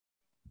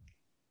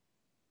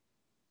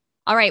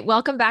All right,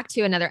 welcome back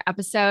to another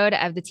episode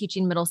of the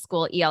Teaching Middle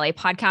School ELA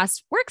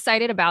podcast. We're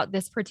excited about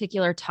this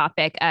particular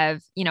topic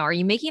of, are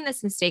you making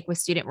this mistake with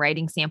student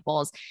writing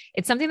samples?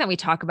 It's something that we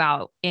talk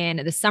about in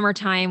the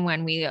summertime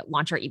when we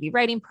launch our EB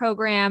writing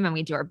program and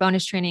we do our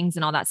bonus trainings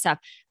and all that stuff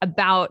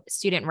about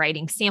student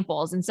writing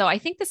samples. And so I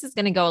think this is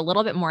going to go a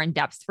little bit more in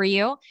depth for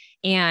you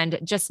and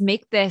just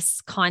make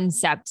this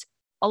concept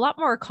a lot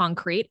more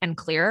concrete and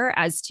clear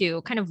as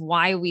to kind of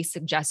why we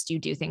suggest you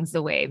do things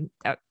the way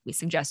that we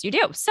suggest you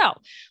do. So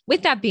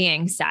with that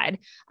being said,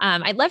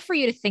 I'd love for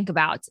you to think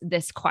about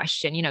this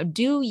question,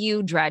 do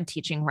you dread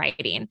teaching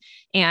writing?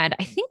 And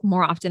I think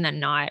more often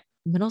than not,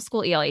 middle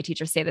school ELA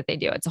teachers say that they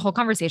do. It's a whole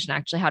conversation I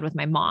actually had with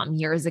my mom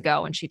years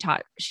ago when she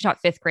taught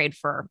fifth grade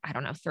for,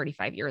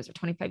 35 years or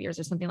 25 years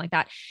or something like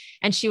that.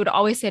 And she would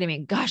always say to me,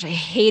 gosh, I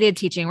hated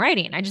teaching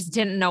writing. I just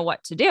didn't know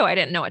what to do. I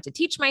didn't know what to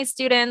teach my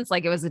students.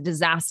 Like it was a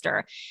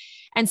disaster.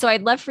 And so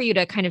I'd love for you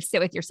to kind of sit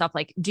with yourself,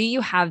 like, do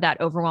you have that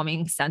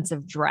overwhelming sense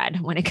of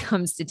dread when it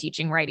comes to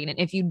teaching writing? And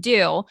if you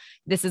do,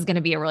 this is going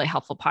to be a really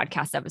helpful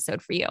podcast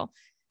episode for you.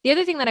 The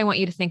other thing that I want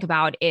you to think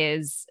about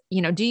is,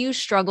 do you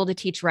struggle to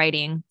teach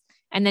writing?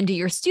 And then do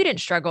your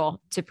students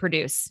struggle to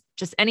produce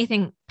just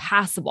anything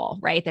passable,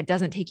 right? That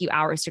doesn't take you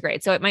hours to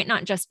grade. So it might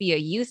not just be a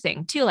you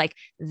thing too, like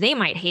they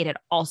might hate it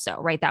also,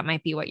 right? That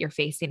might be what you're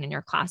facing in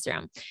your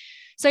classroom.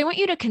 So I want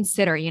you to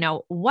consider,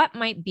 what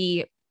might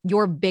be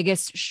your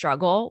biggest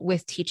struggle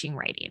with teaching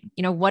writing?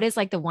 What is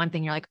like the one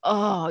thing you're like,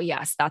 oh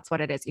yes, that's what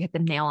it is. You hit the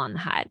nail on the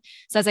head.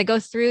 So as I go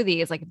through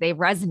these, like if they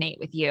resonate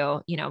with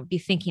you, be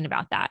thinking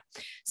about that.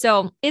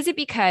 So is it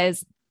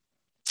because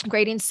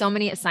grading so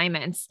many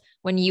assignments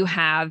when you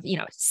have,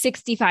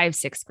 65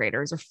 sixth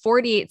graders or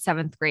 48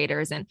 seventh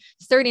graders and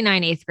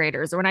 39 eighth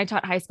graders, or when I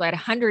taught high school, I had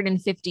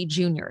 150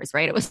 juniors,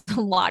 right? It was a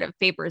lot of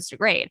papers to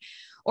grade.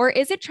 Or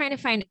is it trying to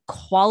find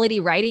quality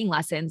writing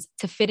lessons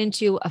to fit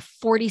into a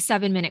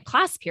 47-minute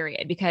class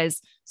period?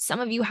 Because some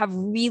of you have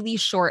really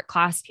short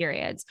class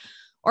periods.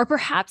 Or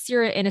perhaps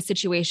you're in a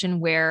situation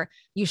where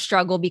you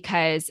struggle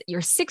because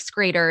your sixth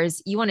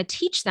graders, you want to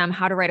teach them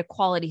how to write a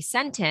quality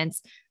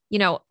sentence,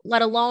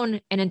 let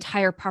alone an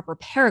entire proper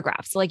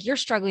paragraph. So like you're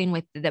struggling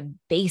with the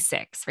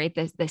basics, right?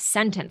 The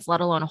sentence, let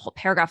alone a whole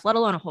paragraph, let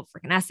alone a whole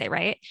freaking essay,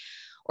 right?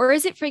 Or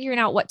is it figuring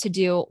out what to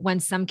do when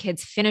some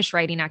kids finish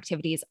writing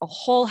activities a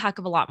whole heck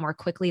of a lot more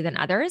quickly than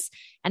others?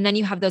 And then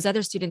you have those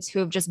other students who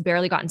have just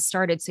barely gotten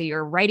started. So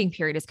your writing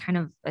period is kind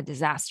of a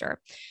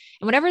disaster.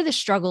 And whatever the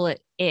struggle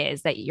it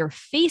is that you're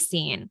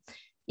facing,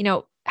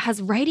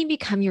 has writing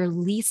become your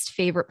least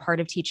favorite part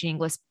of teaching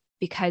English?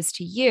 Because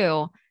to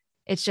you,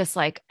 it's just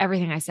like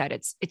everything I said,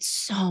 it's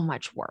so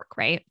much work,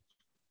 right?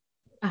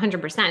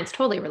 100%. It's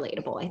totally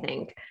relatable, I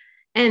think.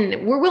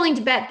 And we're willing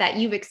to bet that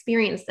you've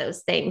experienced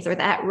those things or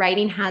that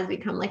writing has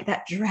become like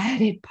that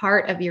dreaded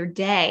part of your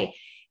day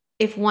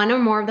if one or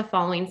more of the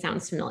following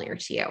sounds familiar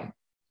to you.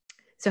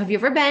 So have you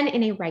ever been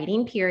in a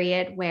writing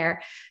period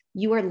where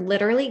you are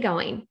literally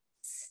going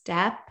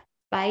step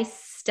by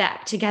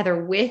step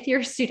together with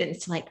your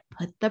students to like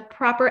put the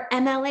proper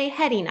MLA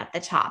heading at the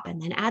top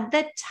and then add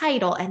the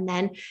title and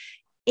then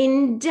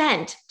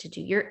indent to do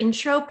your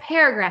intro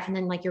paragraph. And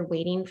then like you're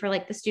waiting for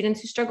like the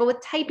students who struggle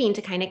with typing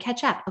to kind of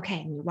catch up.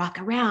 Okay. And you walk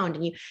around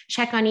and you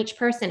check on each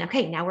person.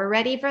 Okay. Now we're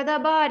ready for the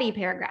body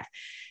paragraph.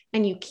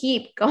 And you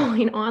keep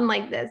going on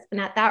like this. And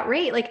at that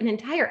rate, like an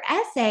entire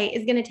essay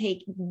is going to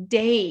take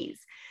days.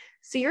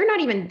 So you're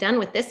not even done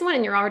with this one.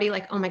 And you're already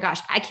like, oh my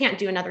gosh, I can't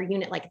do another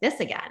unit like this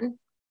again.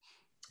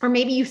 Or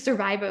maybe you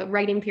survive a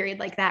writing period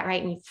like that,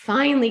 right? And you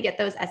finally get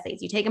those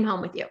essays, you take them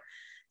home with you.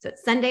 So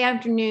it's Sunday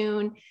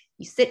afternoon.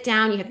 You sit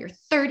down, you have your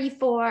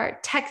 34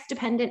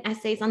 text-dependent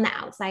essays on the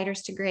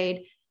outsiders to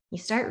grade. You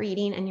start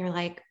reading and you're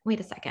like, wait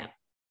a second.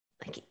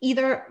 Like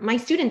either my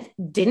students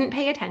didn't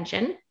pay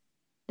attention,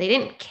 they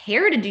didn't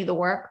care to do the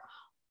work,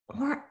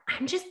 or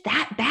I'm just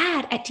that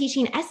bad at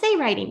teaching essay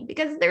writing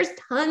because there's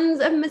tons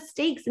of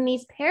mistakes in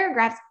these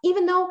paragraphs,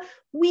 even though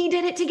we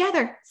did it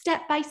together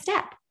step by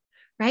step.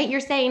 Right? You're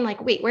saying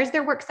like, wait, where's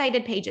their works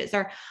cited pages?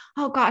 Or,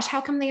 oh gosh,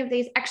 how come they have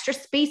these extra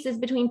spaces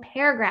between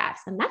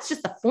paragraphs? And that's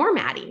just the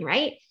formatting,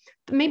 right?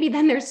 But maybe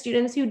then there's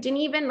students who didn't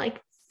even like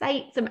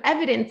cite some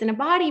evidence in a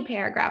body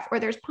paragraph, or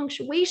there's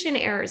punctuation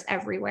errors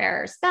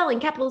everywhere, spelling,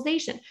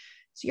 capitalization.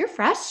 So you're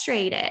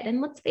frustrated. And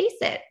let's face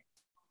it,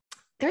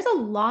 there's a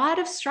lot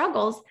of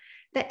struggles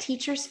that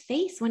teachers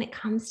face when it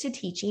comes to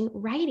teaching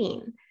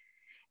writing.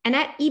 And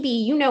at EB,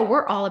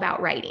 we're all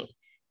about writing.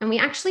 And we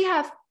actually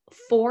have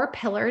 4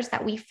 pillars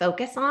that we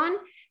focus on.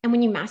 And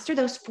when you master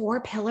those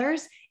 4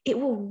 pillars, it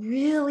will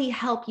really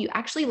help you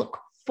actually look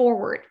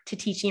forward to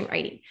teaching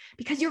writing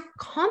because you're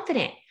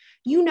confident.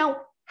 You know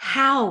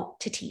how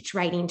to teach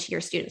writing to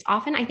your students.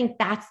 Often I think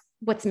that's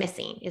what's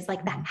missing is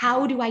like that.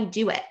 How do I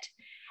do it?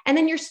 And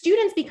then your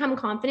students become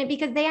confident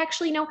because they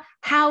actually know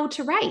how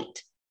to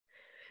write.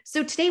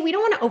 So today we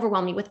don't want to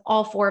overwhelm you with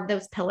all 4 of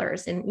those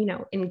pillars and,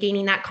 in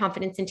gaining that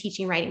confidence in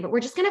teaching writing, but we're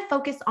just going to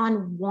focus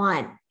on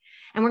one.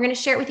 And we're going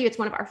to share it with you. It's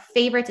one of our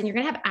favorites, and you're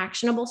going to have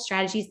actionable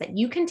strategies that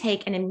you can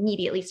take and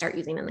immediately start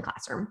using in the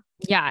classroom.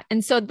 Yeah.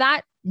 And so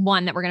that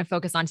one that we're going to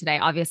focus on today,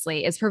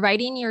 obviously, is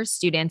providing your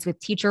students with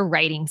teacher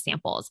writing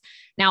samples.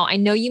 Now, I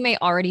know you may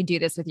already do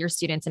this with your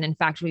students. And in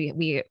fact,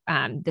 we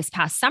this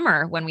past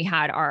summer, when we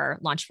had our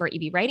Launch for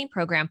EB writing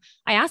program,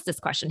 I asked this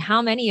question: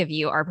 how many of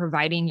you are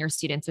providing your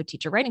students with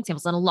teacher writing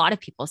samples? And a lot of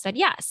people said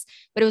yes,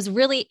 but it was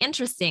really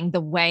interesting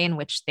the way in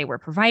which they were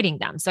providing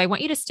them. So I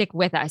want you to stick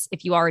with us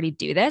if you already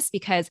do this,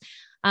 because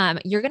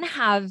you're going to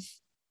have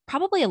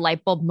probably a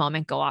light bulb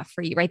moment go off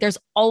for you, right? There's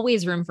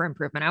always room for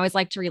improvement. I always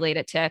like to relate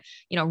it to,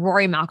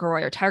 Rory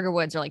McIlroy or Tiger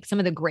Woods, or like some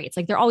of the greats,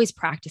 like they're always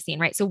practicing,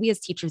 right? So we as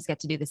teachers get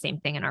to do the same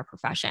thing in our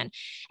profession.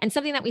 And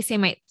something that we say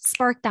might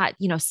spark that,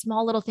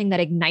 small little thing that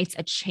ignites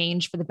a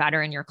change for the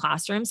better in your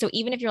classroom. So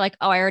even if you're like,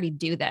 oh, I already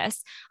do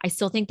this, I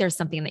still think there's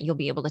something that you'll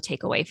be able to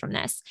take away from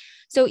this.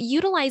 So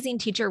utilizing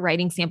teacher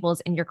writing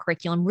samples in your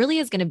curriculum really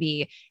is going to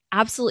be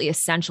absolutely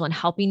essential in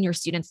helping your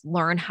students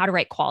learn how to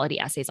write quality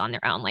essays on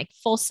their own. Like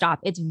full stop.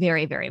 It's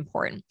very, very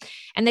important.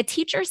 And the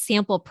teacher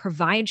sample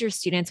provides your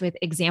students with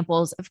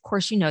examples, of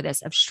course, you know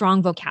this, of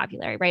strong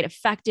vocabulary, right?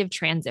 Effective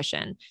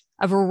transition,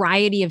 a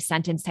variety of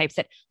sentence types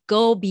that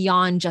go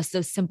beyond just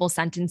those simple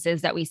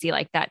sentences that we see,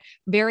 like that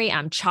very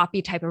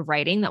choppy type of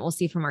writing that we'll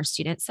see from our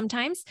students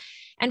sometimes.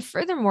 And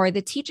furthermore,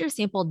 the teacher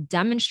sample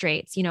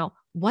demonstrates,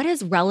 what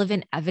does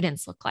relevant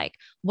evidence look like?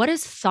 What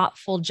does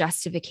thoughtful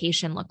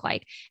justification look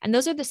like? And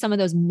those are some of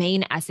those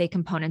main essay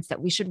components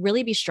that we should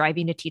really be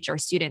striving to teach our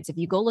students. If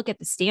you go look at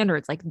the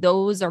standards, like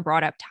those are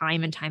brought up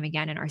time and time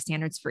again in our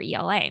standards for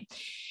ELA.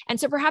 And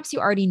so perhaps you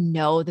already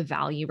know the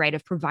value, right,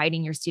 of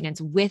providing your students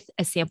with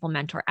a sample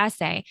mentor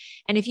essay.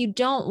 And if you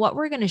don't, what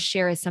we're going to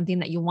share is something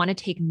that you want to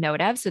take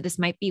note of. So this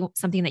might be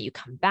something that you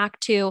come back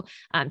to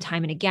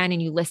time and again,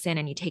 and you listen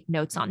and you take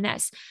notes on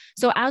this.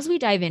 So as we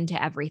dive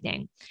into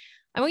everything,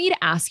 I want you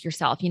to ask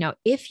yourself,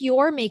 if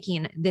you're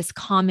making this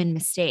common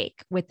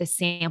mistake with the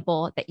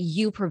sample that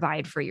you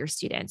provide for your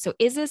students. So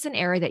is this an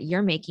error that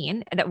you're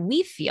making that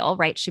we feel,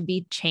 right, should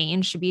be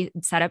changed, should be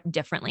set up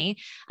differently?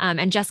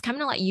 And just come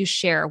to let you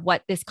share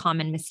what this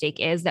common mistake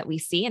is that we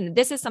see. And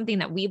this is something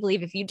that we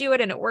believe if you do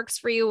it and it works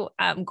for you,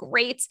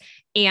 great.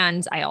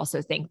 And I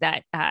also think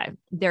that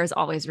there's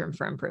always room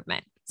for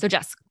improvement. So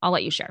Jess, I'll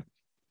let you share.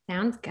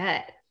 Sounds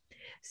good.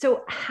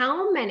 So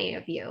how many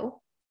of you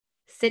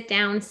sit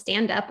down,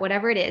 stand up,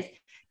 whatever it is,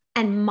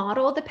 and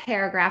model the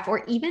paragraph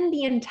or even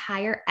the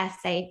entire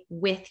essay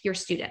with your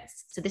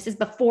students? So this is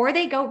before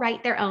they go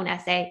write their own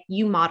essay,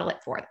 you model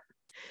it for them.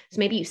 So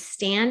maybe you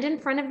stand in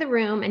front of the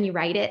room and you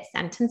write it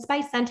sentence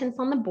by sentence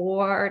on the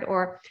board,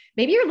 or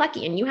maybe you're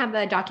lucky and you have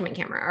a document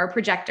camera or a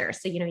projector.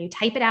 So, you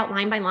type it out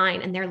line by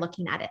line and they're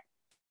looking at it.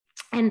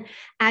 And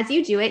as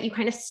you do it, you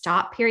kind of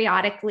stop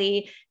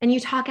periodically and you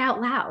talk out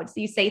loud.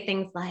 So you say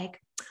things like,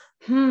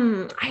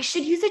 I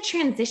should use a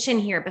transition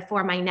here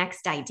before my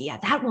next idea.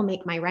 That will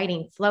make my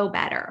writing flow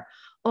better.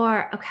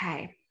 Or,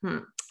 okay,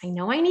 I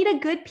know I need a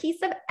good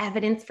piece of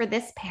evidence for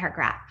this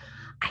paragraph.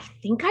 I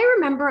think I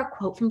remember a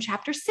quote from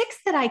chapter 6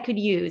 that I could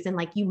use. And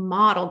like you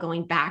model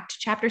going back to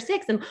chapter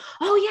 6 and,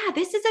 oh yeah,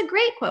 this is a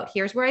great quote.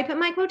 Here's where I put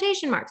my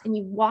quotation marks. And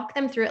you walk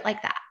them through it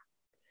like that.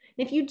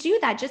 And if you do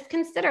that, just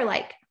consider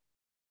like,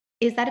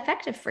 is that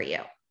effective for you?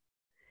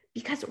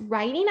 Because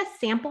writing a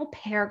sample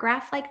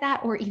paragraph like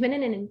that, or even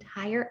in an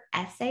entire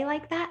essay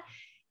like that,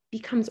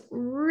 becomes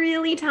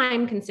really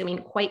time consuming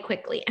quite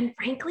quickly. And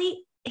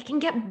frankly, it can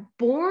get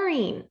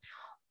boring.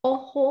 A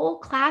whole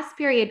class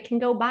period can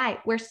go by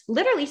where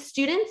literally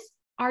students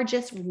are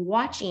just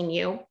watching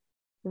you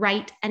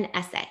write an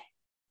essay.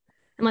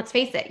 And let's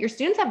face it, your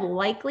students have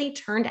likely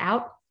turned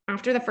out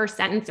after the first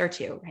sentence or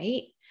two,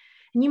 right?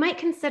 And you might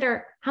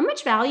consider, how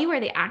much value are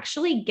they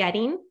actually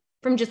getting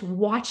from just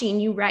watching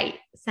you write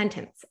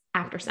sentence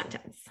after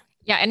sentence?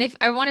 Yeah. And if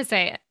I want to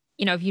say,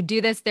 if you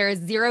do this, there is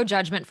zero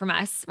judgment from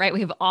us, right?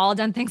 We've all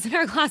done things in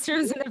our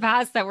classrooms in the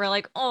past that we're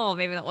like, oh,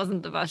 maybe that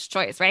wasn't the best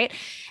choice, right?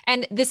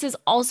 And this is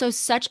also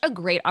such a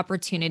great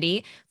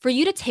opportunity for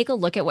you to take a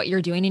look at what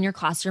you're doing in your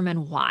classroom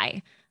and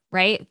why,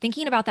 right?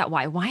 Thinking about that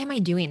why. Why am I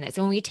doing this?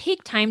 And when we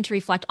take time to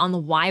reflect on the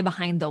why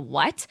behind the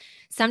what,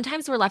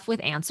 sometimes we're left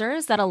with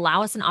answers that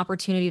allow us an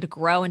opportunity to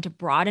grow and to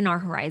broaden our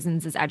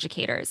horizons as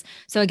educators.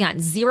 So again,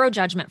 zero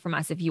judgment from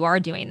us if you are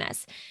doing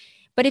this.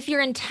 But if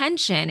your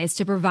intention is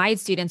to provide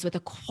students with a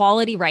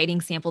quality writing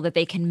sample that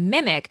they can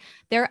mimic,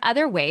 there are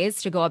other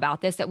ways to go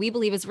about this that we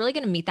believe is really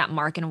going to meet that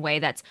mark in a way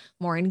that's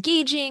more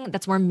engaging,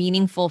 that's more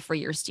meaningful for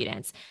your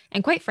students.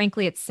 And quite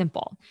frankly, it's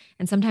simple.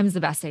 And sometimes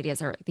the best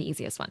ideas are the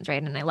easiest ones,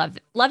 right? And I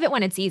love it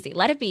when it's easy.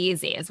 Let it be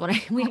easy is what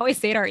we always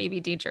say to our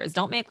EB teachers.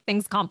 Don't make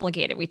things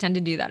complicated. We tend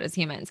to do that as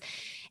humans.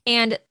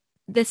 And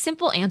the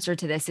simple answer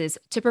to this is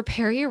to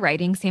prepare your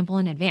writing sample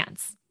in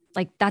advance.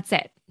 Like that's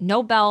it.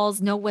 no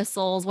bells, no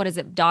whistles. What is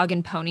it? Dog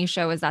and pony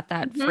show. Is that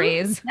Mhm.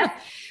 phrase?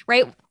 Yep.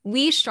 Right?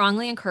 We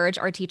strongly encourage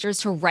our teachers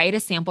to write a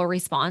sample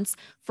response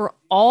for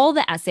all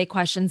the essay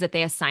questions that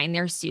they assign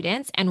their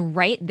students and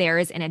write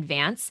theirs in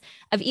advance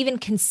of even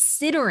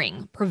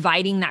considering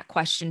providing that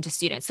question to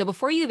students. So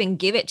before you even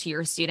give it to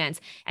your students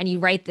and you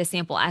write the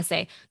sample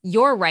essay,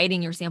 you're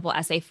writing your sample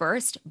essay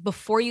first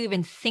before you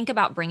even think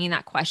about bringing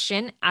that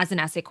question as an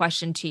essay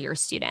question to your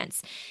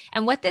students.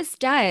 And what this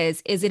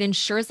does is it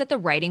ensures that the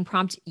writing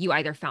prompt you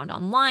either found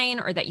online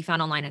or that you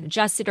found online and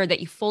adjusted or that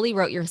you fully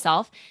wrote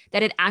yourself,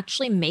 that it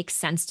actually makes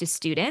sense to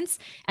students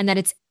and that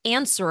it's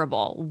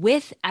answerable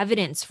with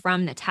evidence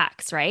from the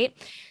text, right?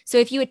 So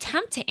if you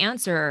attempt to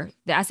answer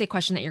the essay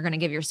question that you're going to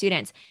give your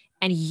students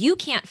and you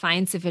can't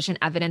find sufficient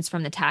evidence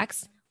from the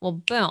text, well,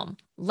 boom,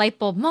 light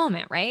bulb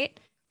moment, right?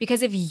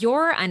 Because if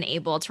you're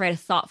unable to write a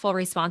thoughtful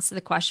response to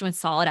the question with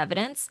solid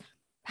evidence,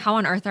 how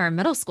on earth are our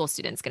middle school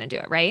students going to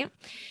do it, right?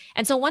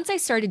 And so once I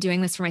started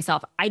doing this for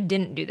myself, I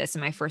didn't do this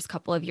in my first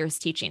couple of years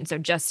teaching. So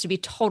just to be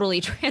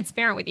totally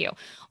transparent with you,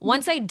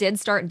 once I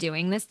did start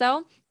doing this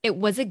though, it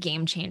was a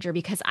game changer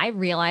because I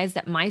realized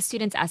that my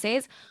students'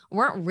 essays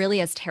weren't really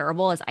as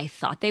terrible as I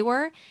thought they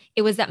were.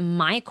 It was that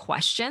my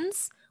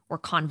questions were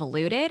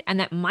convoluted and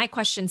that my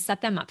questions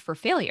set them up for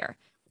failure.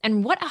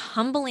 And what a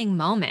humbling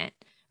moment,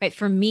 right,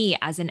 for me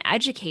as an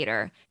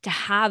educator to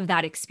have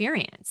that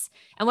experience.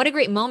 And what a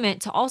great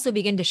moment to also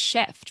begin to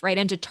shift, right,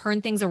 and to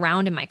turn things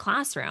around in my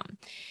classroom.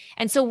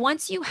 And so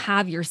once you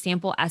have your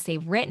sample essay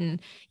written,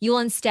 you'll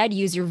instead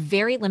use your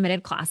very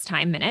limited class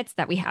time minutes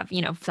that we have,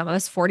 some of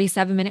us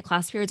 47-minute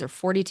class periods or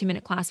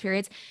 42-minute class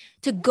periods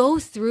to go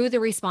through the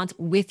response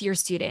with your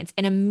students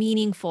in a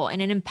meaningful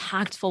and an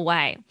impactful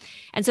way.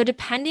 And so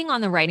depending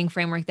on the writing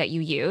framework that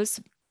you use,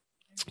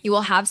 you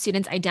will have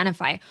students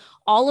identify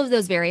all of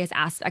those various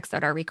aspects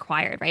that are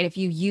required, right? If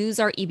you use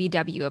our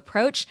EBW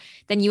approach,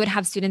 then you would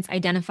have students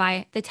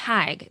identify the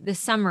tag, the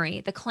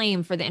summary, the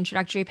claim for the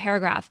introductory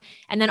paragraph,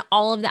 and then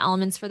all of the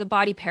elements for the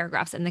body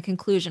paragraphs and the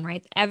conclusion,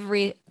 right?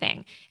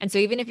 Everything. And so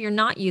even if you're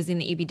not using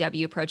the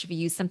EBW approach, if you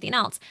use something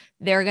else,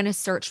 they're going to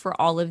search for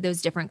all of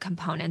those different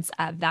components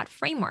of that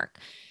framework.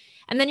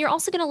 And then you're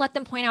also going to let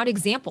them point out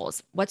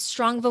examples. What's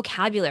strong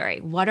vocabulary?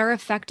 What are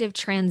effective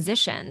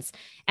transitions?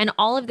 And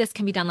all of this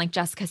can be done, like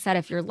Jessica said,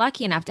 if you're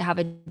lucky enough to have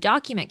a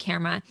document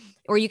camera,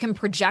 or you can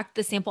project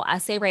the sample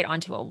essay right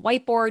onto a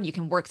whiteboard. You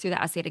can work through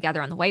the essay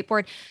together on the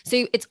whiteboard.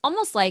 So it's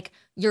almost like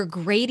you're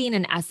grading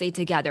an essay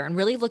together and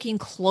really looking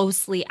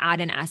closely at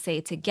an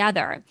essay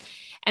together.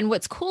 And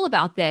what's cool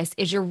about this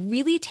is you're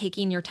really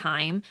taking your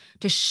time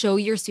to show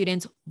your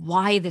students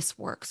why this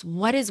works,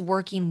 what is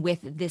working with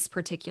this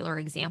particular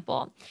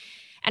example.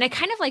 And I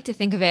kind of like to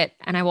think of it,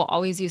 and I will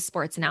always use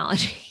sports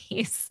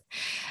analogies.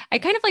 I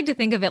kind of like to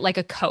think of it like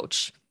a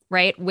coach,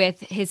 right? With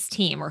his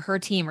team or her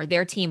team or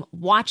their team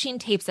watching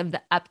tapes of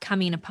the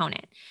upcoming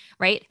opponent,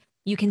 right?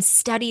 You can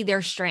study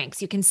their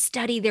strengths. You can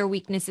study their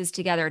weaknesses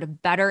together to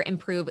better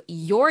improve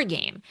your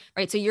game,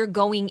 right? So you're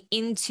going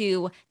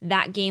into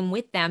that game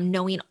with them,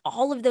 knowing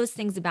all of those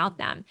things about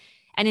them.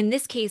 And in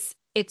this case,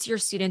 it's your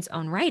student's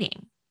own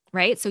writing,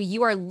 right? So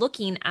you are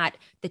looking at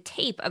the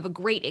tape of a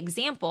great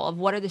example of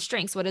what are the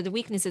strengths, what are the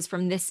weaknesses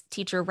from this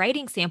teacher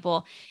writing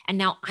sample. And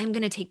now I'm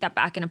going to take that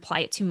back and apply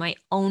it to my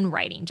own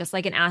writing, just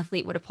like an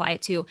athlete would apply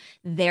it to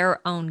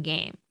their own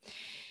game.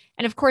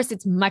 And of course,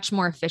 it's much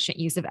more efficient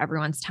use of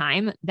everyone's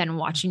time than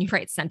watching you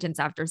write sentence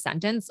after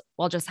sentence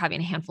while just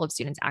having a handful of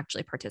students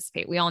actually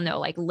participate. We all know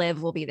like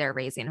Liv will be there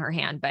raising her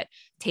hand, but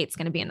Tate's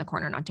going to be in the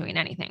corner not doing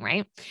anything,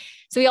 right?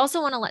 So we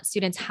also want to let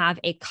students have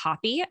a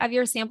copy of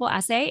your sample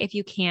essay if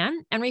you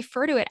can, and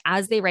refer to it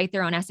as they write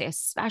their own essay,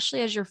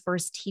 especially as you're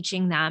first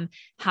teaching them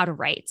how to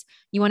write.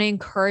 You want to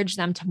encourage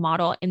them to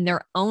model in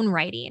their own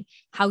writing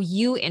how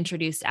you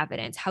introduced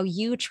evidence, how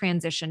you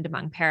transitioned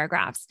among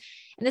paragraphs.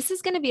 And this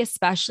is going to be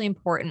especially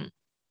important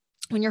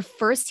when you're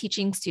first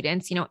teaching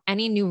students,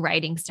 any new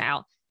writing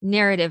style,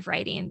 narrative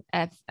writing,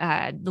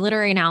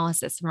 literary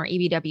analysis from our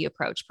EBW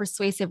approach,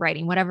 persuasive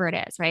writing, whatever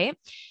it is, right?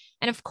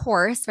 And of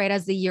course, right,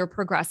 as the year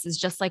progresses,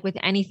 just like with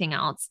anything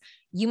else,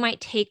 you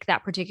might take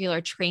that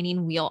particular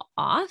training wheel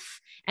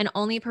off and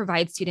only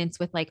provide students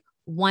with like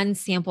one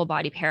sample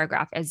body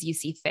paragraph as you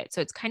see fit.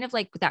 So it's kind of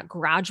like that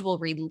gradual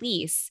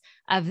release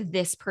of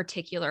this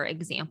particular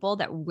example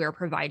that we're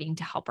providing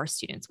to help our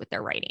students with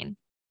their writing.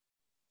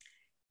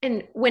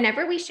 And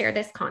whenever we share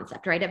this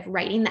concept, right, of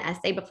writing the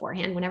essay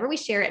beforehand, whenever we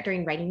share it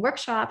during writing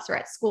workshops or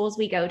at schools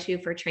we go to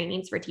for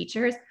trainings for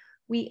teachers,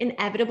 we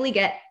inevitably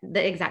get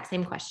the exact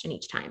same question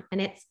each time.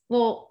 And it's,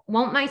 well,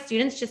 won't my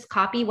students just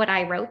copy what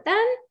I wrote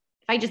then?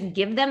 If I just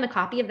give them a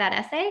copy of that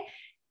essay?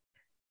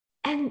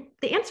 And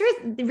the answer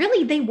is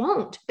really, they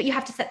won't, but you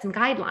have to set some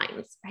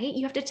guidelines, right?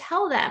 You have to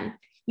tell them,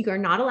 you are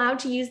not allowed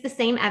to use the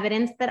same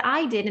evidence that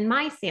I did in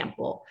my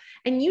sample.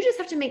 And you just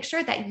have to make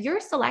sure that you're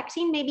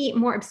selecting maybe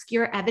more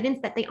obscure evidence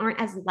that they aren't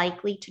as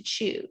likely to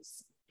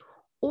choose.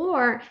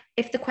 Or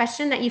if the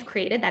question that you've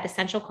created, that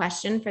essential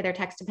question for their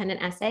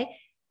text-dependent essay,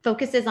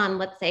 focuses on,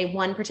 let's say,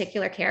 one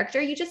particular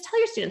character, you just tell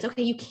your students,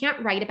 okay, you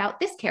can't write about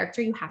this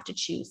character. You have to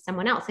choose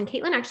someone else. And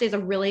Caitlin actually is a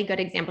really good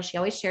example. She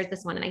always shares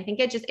this one. And I think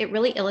it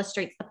really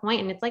illustrates the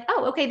point. And it's like,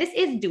 oh, okay, this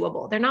is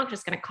doable. They're not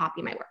just going to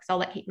copy my work. So I'll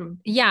let Caitlin.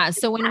 Yeah.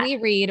 So when we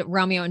read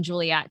Romeo and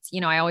Juliet,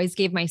 I always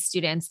gave my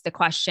students the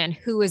question,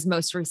 who is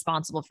most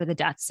responsible for the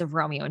deaths of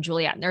Romeo and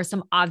Juliet? And there are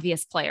some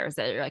obvious players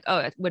that are like, oh,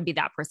 it would be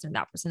that person,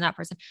 that person, that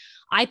person.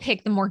 I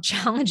pick the more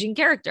challenging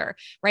character,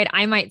 right?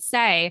 I might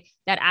say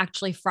that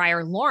actually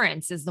Friar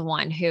Lawrence is the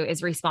one who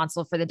is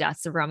responsible for the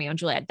deaths of Romeo and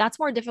Juliet. That's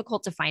more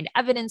difficult to find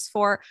evidence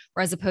for,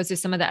 whereas opposed to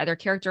some of the other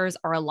characters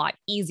are a lot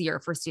easier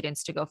for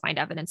students to go find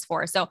evidence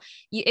for. So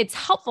it's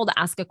helpful to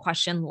ask a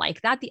question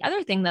like that. The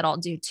other thing that I'll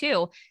do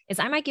too is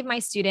I might give my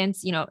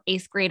students,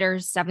 8th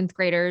graders, 7th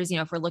graders,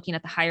 if we're looking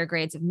at the higher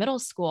grades of middle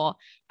school,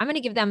 I'm going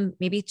to give them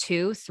maybe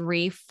 2,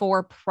 3,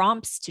 4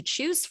 prompts to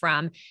choose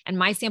from. And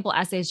my sample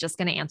essay is just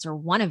going to answer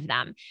one of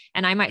them.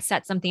 And I might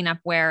set something up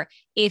where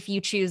if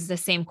you choose the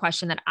same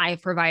question that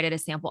I've provided a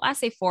sample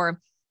essay for,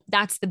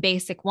 that's the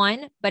basic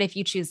one. But if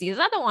you choose these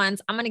other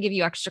ones, I'm going to give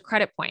you extra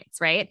credit points,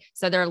 right?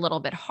 So they're a little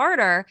bit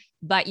harder,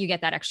 but you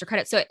get that extra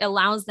credit. So it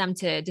allows them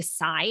to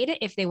decide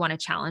if they want to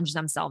challenge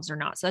themselves or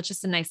not. So that's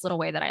just a nice little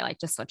way that I like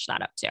to switch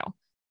that up too.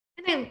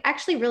 And I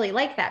actually really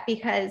like that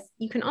because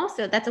you can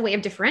also, that's a way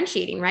of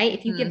differentiating, right?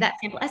 If you give that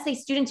sample essay,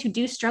 students who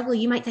do struggle,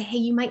 you might say, hey,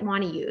 you might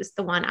want to use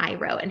the one I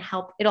wrote and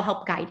it'll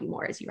help guide you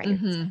more as you write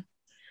it.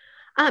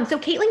 So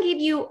Caitlin gave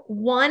you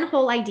one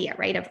whole idea,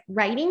 right, of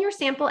writing your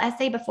sample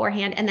essay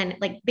beforehand and then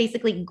like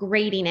basically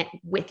grading it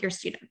with your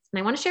students. And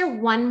I want to share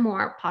one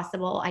more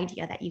possible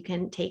idea that you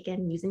can take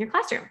and use in your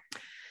classroom.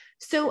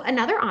 So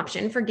another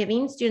option for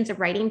giving students a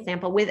writing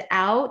sample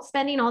without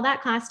spending all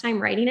that class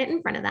time writing it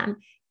in front of them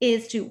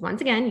is to,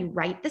 once again, you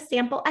write the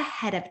sample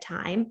ahead of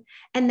time.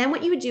 And then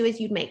what you would do is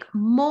you'd make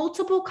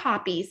multiple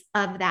copies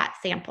of that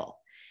sample.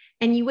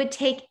 And you would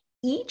take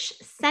each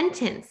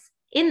sentence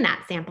in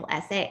that sample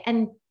essay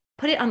and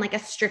put it on like a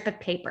strip of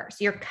paper.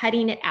 So you're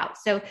cutting it out.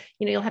 So,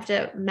 you'll have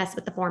to mess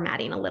with the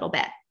formatting a little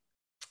bit.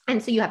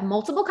 And so you have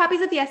multiple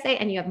copies of the essay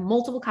and you have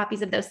multiple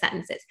copies of those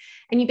sentences.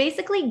 And you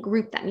basically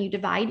group them. You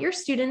divide your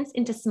students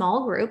into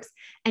small groups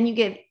and you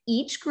give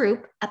each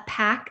group a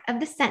pack of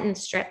the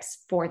sentence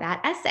strips for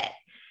that essay.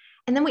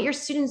 And then what your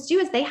students do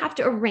is they have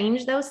to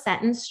arrange those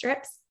sentence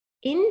strips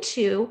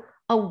into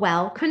a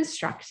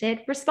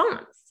well-constructed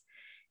response.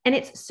 And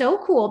it's so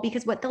cool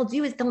because what they'll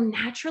do is they'll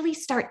naturally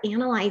start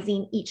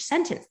analyzing each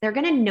sentence. They're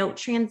going to note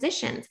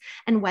transitions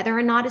and whether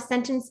or not a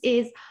sentence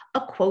is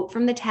a quote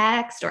from the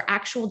text or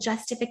actual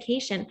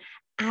justification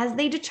as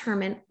they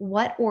determine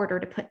what order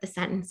to put the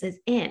sentences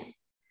in.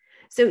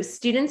 So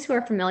students who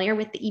are familiar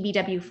with the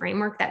EBW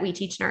framework that we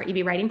teach in our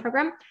EB writing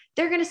program,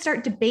 they're going to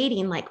start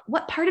debating like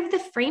what part of the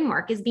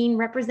framework is being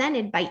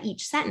represented by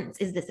each sentence.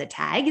 Is this a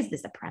tag? Is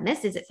this a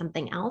premise? Is it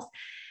something else?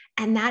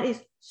 And that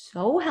is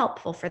so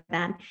helpful for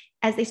them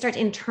as they start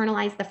to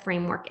internalize the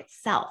framework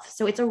itself.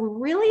 So it's a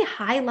really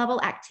high level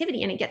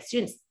activity and it gets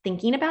students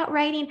thinking about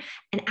writing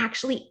and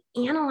actually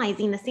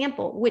analyzing the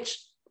sample, which,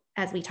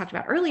 as we talked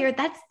about earlier,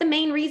 that's the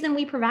main reason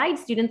we provide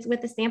students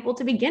with the sample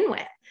to begin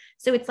with.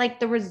 So it's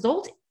like the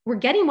result, we're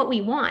getting what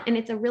we want. And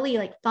it's a really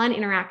like fun,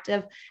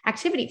 interactive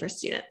activity for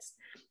students.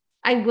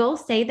 I will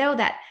say though,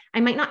 that I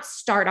might not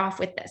start off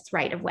with this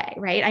right away,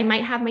 right? I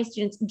might have my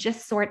students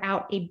just sort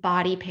out a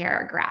body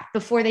paragraph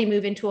before they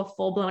move into a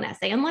full-blown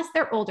essay, unless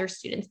they're older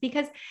students,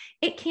 because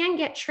it can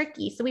get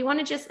tricky. So we want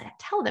to just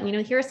tell them,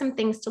 here are some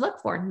things to look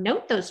for.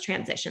 Note those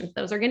transitions.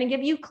 Those are going to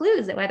give you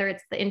clues that whether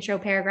it's the intro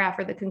paragraph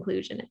or the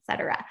conclusion, et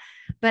cetera.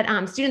 But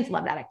students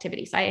love that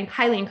activity. So I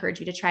highly encourage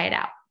you to try it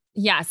out.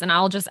 Yes. And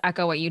I'll just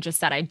echo what you just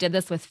said. I did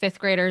this with 5th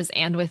graders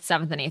and with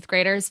 7th and 8th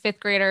graders. 5th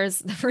graders,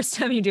 the first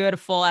time you do it, a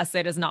full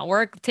essay does not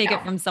work. Take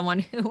it from someone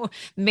who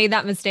made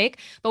that mistake.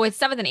 But with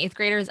 7th and 8th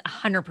graders,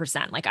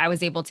 100%, like I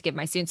was able to give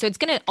my students. So it's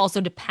going to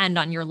also depend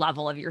on your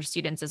level of your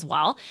students as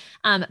well.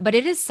 But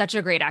it is such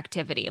a great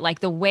activity. Like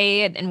the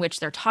way in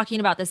which they're talking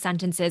about the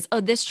sentences.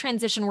 Oh, this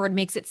transition word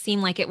makes it seem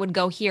like it would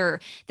go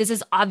here. This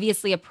is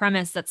obviously a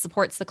premise that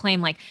supports the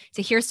claim. Like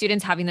to hear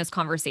students having those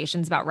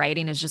conversations about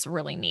writing is just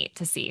really neat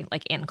to see,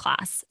 like in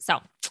class.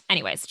 So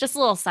anyways, just a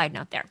little side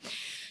note there.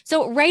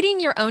 So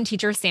writing your own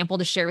teacher sample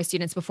to share with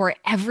students before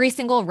every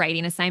single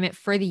writing assignment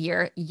for the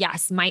year,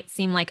 yes, might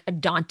seem like a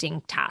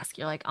daunting task.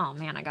 You're like, oh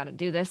man, I got to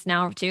do this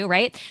now too,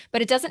 right?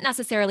 But it doesn't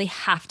necessarily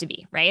have to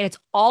be, right? It's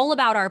all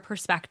about our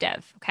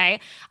perspective, okay?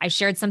 I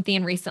shared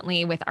something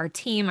recently with our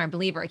team, I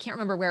believe, or I can't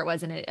remember where it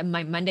was in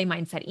my Monday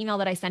Mindset email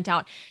that I sent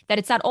out, that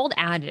it's that old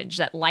adage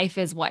that life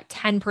is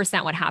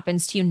 10% what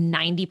happens to you,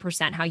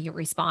 90% how you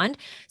respond.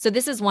 So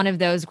this is one of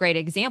those great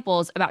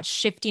examples about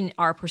shifting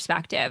our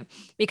perspective,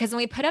 because when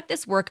we put up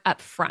this work up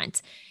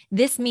front,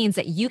 this means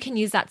that you can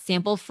use that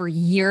sample for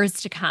years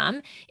to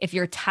come if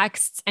your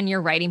texts and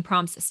your writing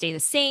prompts stay the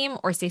same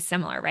or stay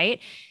similar, right?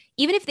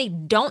 Even if they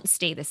don't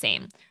stay the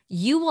same,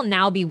 you will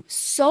now be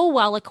so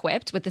well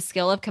equipped with the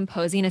skill of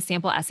composing a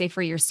sample essay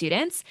for your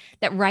students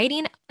that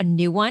writing a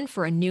new one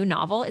for a new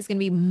novel is going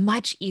to be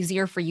much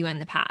easier for you in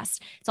the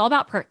past. It's all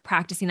about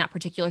practicing that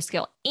particular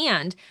skill.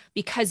 And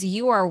because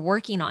you are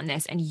working on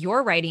this and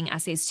you're writing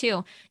essays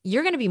too,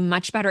 you're going to be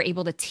much better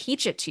able to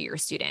teach it to your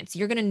students.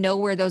 You're going to know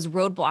where those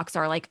roadblocks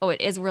are, like, oh,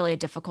 it is really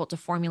difficult to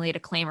formulate a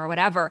claim or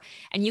whatever.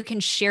 And you can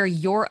share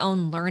your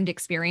own learned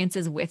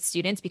experiences with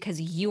students because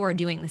you are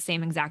doing the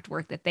same exact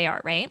work that they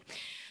are, right?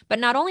 But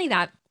not only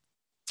that,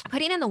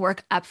 putting in the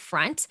work up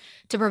front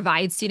to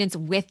provide students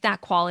with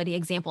that quality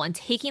example and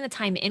taking the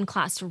time in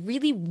class to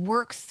really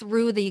work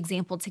through the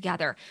example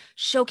together,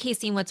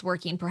 showcasing what's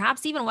working,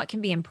 perhaps even what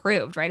can be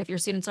improved, right? If your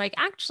students are like,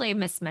 actually,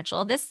 Miss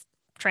Mitchell, this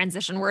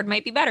transition word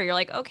might be better. You're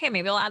like, okay,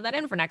 maybe I'll add that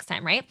in for next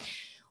time, right?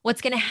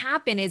 What's going to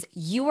happen is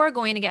you are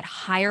going to get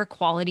higher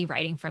quality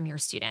writing from your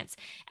students.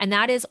 And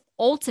that is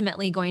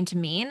ultimately going to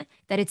mean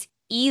that it's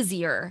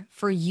easier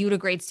for you to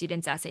grade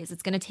students' essays.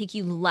 It's going to take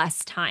you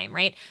less time,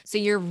 right? So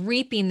you're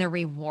reaping the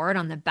reward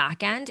on the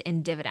back end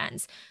in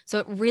dividends. So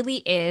it really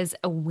is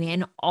a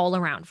win all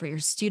around for your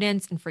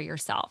students and for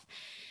yourself.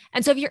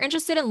 And so if you're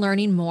interested in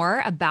learning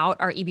more about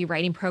our EB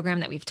writing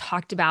program that we've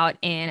talked about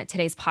in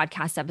today's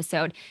podcast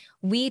episode,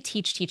 we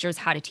teach teachers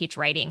how to teach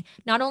writing,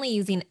 not only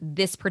using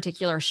this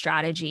particular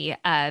strategy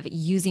of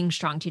using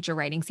strong teacher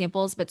writing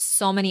samples, but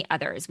so many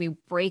others. We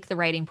break the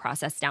writing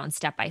process down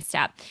step by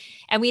step.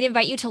 And we'd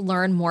invite you to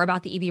learn more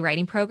about the EB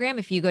writing program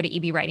if you go to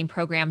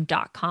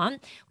ebwritingprogram.com.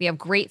 We have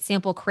great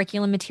sample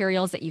curriculum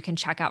materials that you can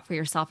check out for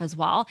yourself as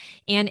well,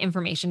 and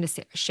information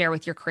to share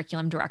with your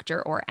curriculum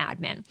director or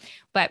admin.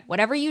 But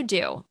whatever you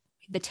do,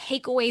 the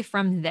takeaway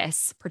from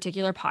this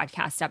particular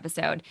podcast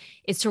episode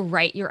is to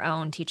write your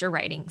own teacher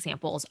writing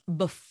samples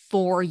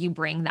before you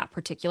bring that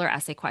particular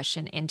essay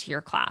question into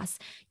your class.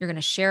 You're going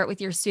to share it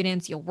with your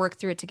students. You'll work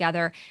through it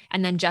together.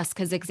 And then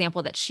Jessica's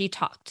example that she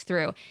talked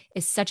through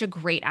is such a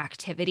great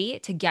activity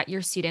to get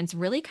your students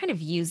really kind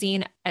of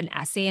using an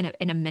essay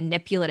in a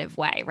manipulative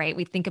way, right?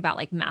 We think about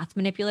like math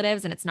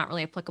manipulatives and it's not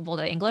really applicable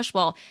to English.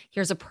 Well,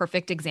 here's a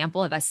perfect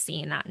example of us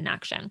seeing that in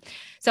action.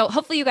 So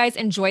hopefully you guys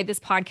enjoyed this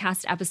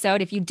podcast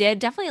episode. If you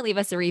did, definitely leave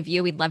us a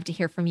review. We'd love to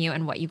hear from you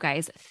and what you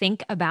guys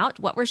think about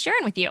what we're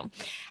sharing with you.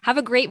 Have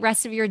a great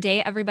rest of your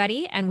day,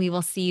 everybody, and we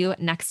will see you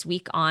next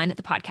week on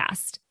the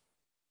podcast.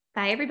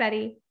 Bye,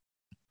 everybody.